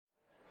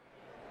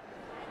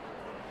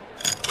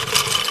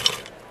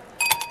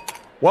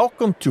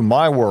Welcome to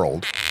my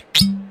world.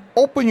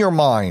 Open your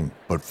mind,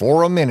 but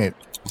for a minute.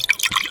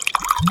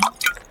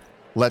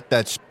 Let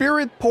that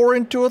spirit pour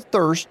into a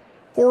thirst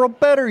for a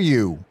better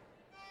you.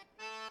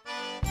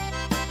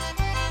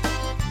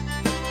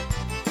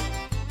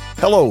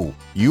 Hello,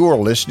 you are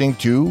listening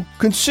to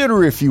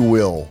Consider If You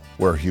Will,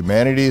 where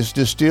humanity is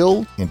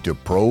distilled into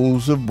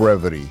prose of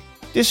brevity.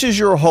 This is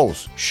your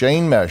host,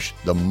 Shane Mesh,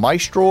 the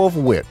maestro of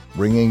wit,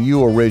 bringing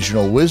you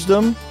original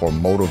wisdom for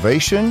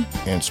motivation,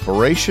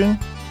 inspiration,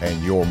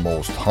 and your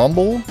most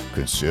humble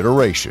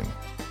consideration.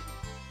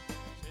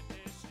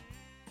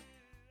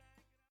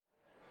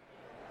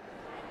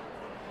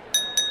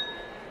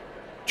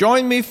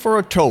 Join me for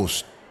a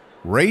toast.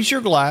 Raise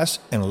your glass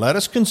and let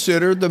us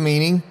consider the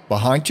meaning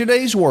behind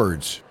today's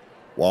words.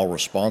 While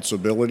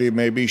responsibility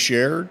may be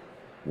shared,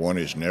 one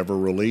is never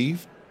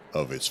relieved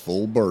of its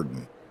full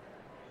burden.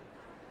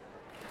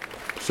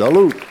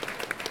 Salute.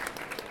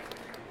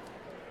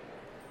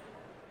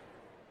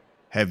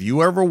 Have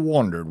you ever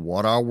wondered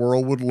what our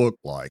world would look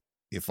like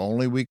if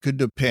only we could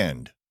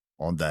depend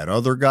on that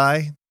other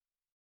guy?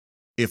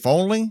 If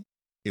only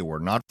it were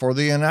not for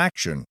the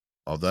inaction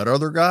of that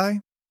other guy,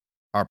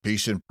 our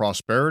peace and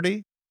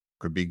prosperity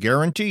could be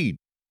guaranteed.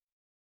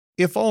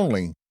 If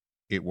only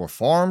it were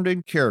farmed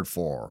and cared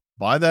for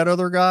by that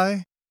other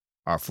guy,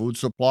 our food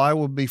supply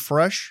would be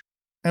fresh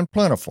and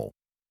plentiful.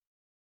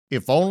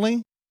 If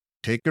only,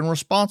 taken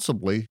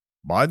responsibly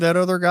by that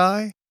other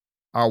guy,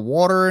 our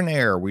water and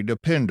air we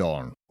depend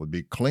on would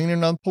be clean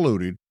and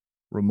unpolluted,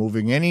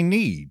 removing any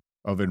need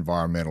of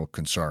environmental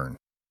concern.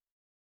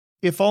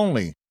 If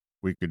only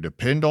we could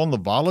depend on the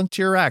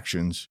volunteer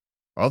actions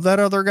of that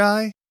other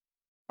guy,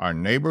 our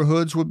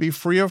neighborhoods would be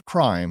free of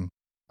crime,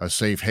 a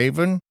safe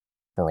haven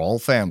for all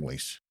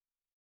families.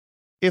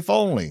 If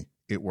only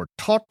it were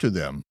taught to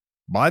them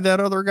by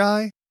that other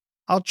guy,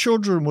 our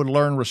children would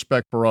learn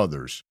respect for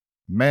others,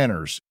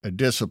 manners, and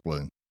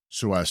discipline,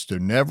 so as to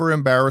never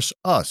embarrass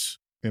us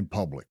in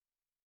public.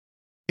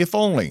 If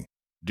only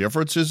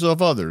differences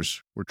of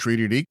others were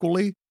treated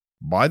equally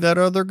by that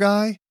other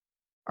guy,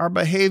 our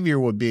behavior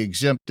would be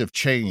exempt of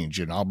change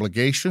and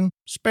obligation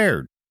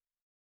spared.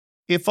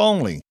 If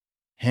only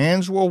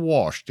hands were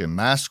washed and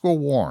masks were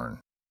worn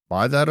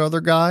by that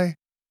other guy,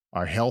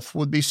 our health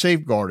would be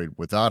safeguarded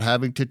without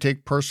having to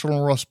take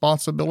personal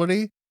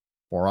responsibility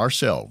for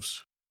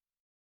ourselves.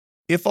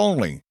 If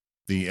only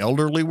the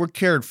elderly were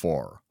cared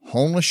for,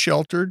 homeless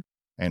sheltered,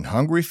 and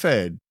hungry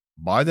fed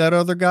by that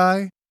other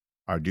guy,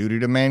 our duty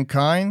to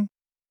mankind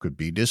could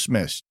be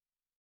dismissed.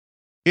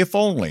 If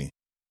only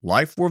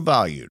life were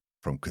valued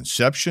from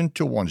conception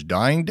to one's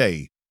dying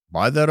day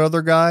by that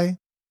other guy,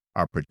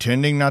 our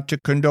pretending not to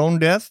condone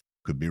death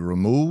could be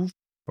removed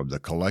from the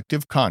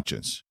collective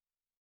conscience.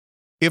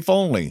 If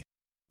only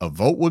a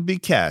vote would be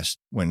cast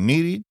when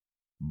needed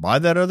by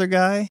that other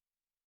guy,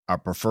 our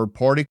preferred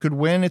party could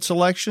win its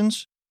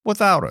elections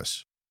without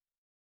us.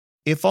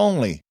 If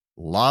only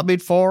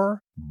lobbied for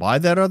by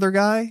that other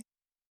guy,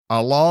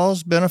 our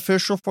laws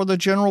beneficial for the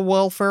general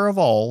welfare of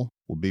all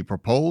would be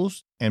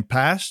proposed and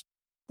passed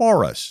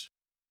for us.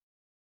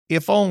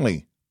 If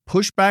only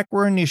pushback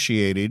were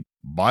initiated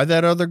by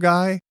that other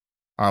guy,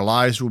 our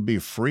lives would be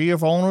free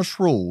of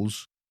onerous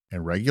rules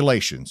and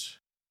regulations.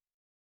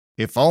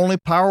 If only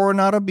power were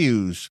not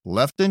abused,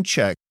 left in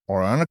check,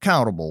 or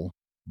unaccountable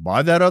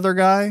by that other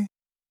guy,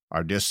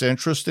 our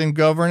disinterest in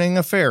governing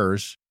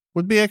affairs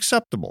would be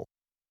acceptable.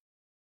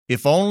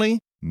 If only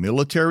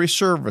military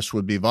service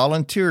would be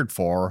volunteered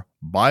for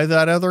by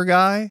that other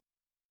guy,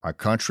 our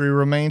country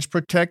remains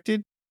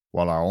protected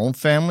while our own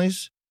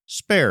families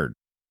spared.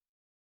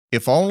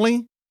 If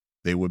only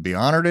they would be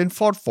honored and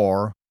fought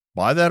for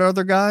by that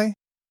other guy,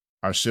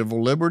 our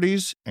civil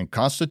liberties and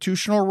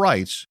constitutional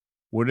rights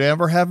would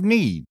never have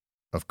need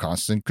of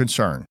constant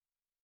concern.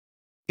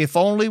 If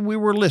only we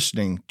were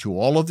listening to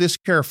all of this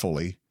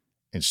carefully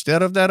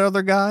instead of that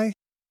other guy,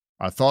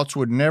 our thoughts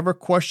would never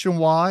question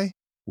why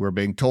we're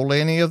being told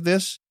any of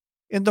this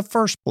in the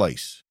first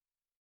place.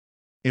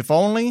 If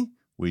only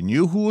we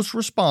knew who was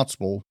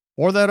responsible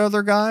for that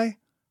other guy,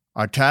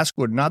 our task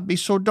would not be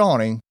so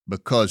daunting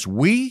because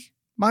we,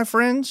 my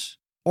friends,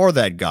 are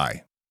that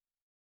guy.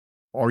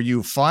 Are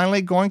you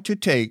finally going to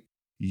take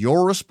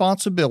your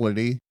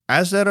responsibility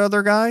as that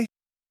other guy?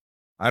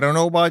 I don't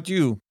know about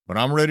you, but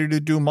I'm ready to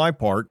do my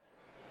part.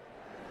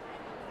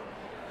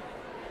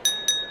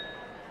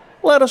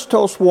 Let us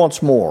toast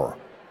once more.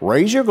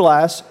 Raise your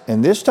glass,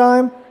 and this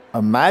time,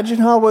 imagine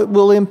how it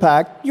will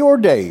impact your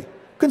day.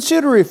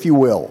 Consider if you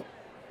will.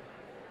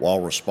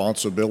 While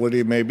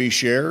responsibility may be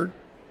shared,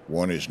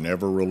 one is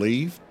never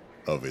relieved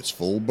of its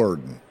full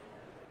burden.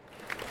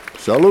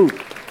 Salute.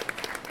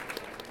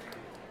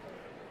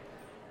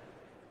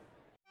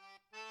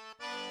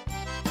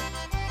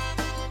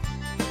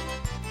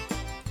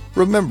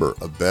 Remember,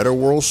 a better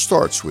world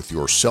starts with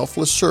your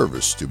selfless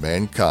service to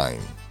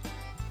mankind.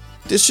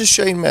 This is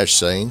Shane Mesh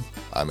saying,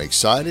 I'm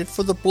excited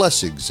for the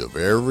blessings of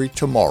every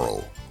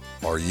tomorrow.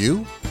 Are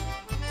you?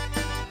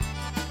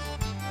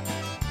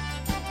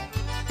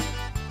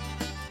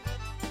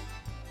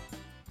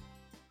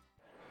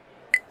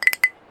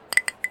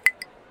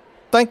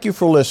 Thank you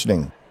for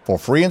listening. For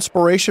free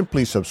inspiration,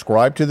 please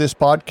subscribe to this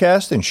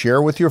podcast and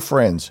share with your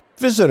friends.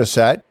 Visit us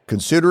at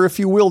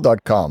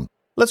considerifyouwill.com.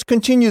 Let's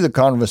continue the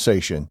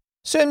conversation.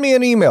 Send me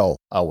an email.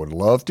 I would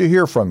love to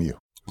hear from you.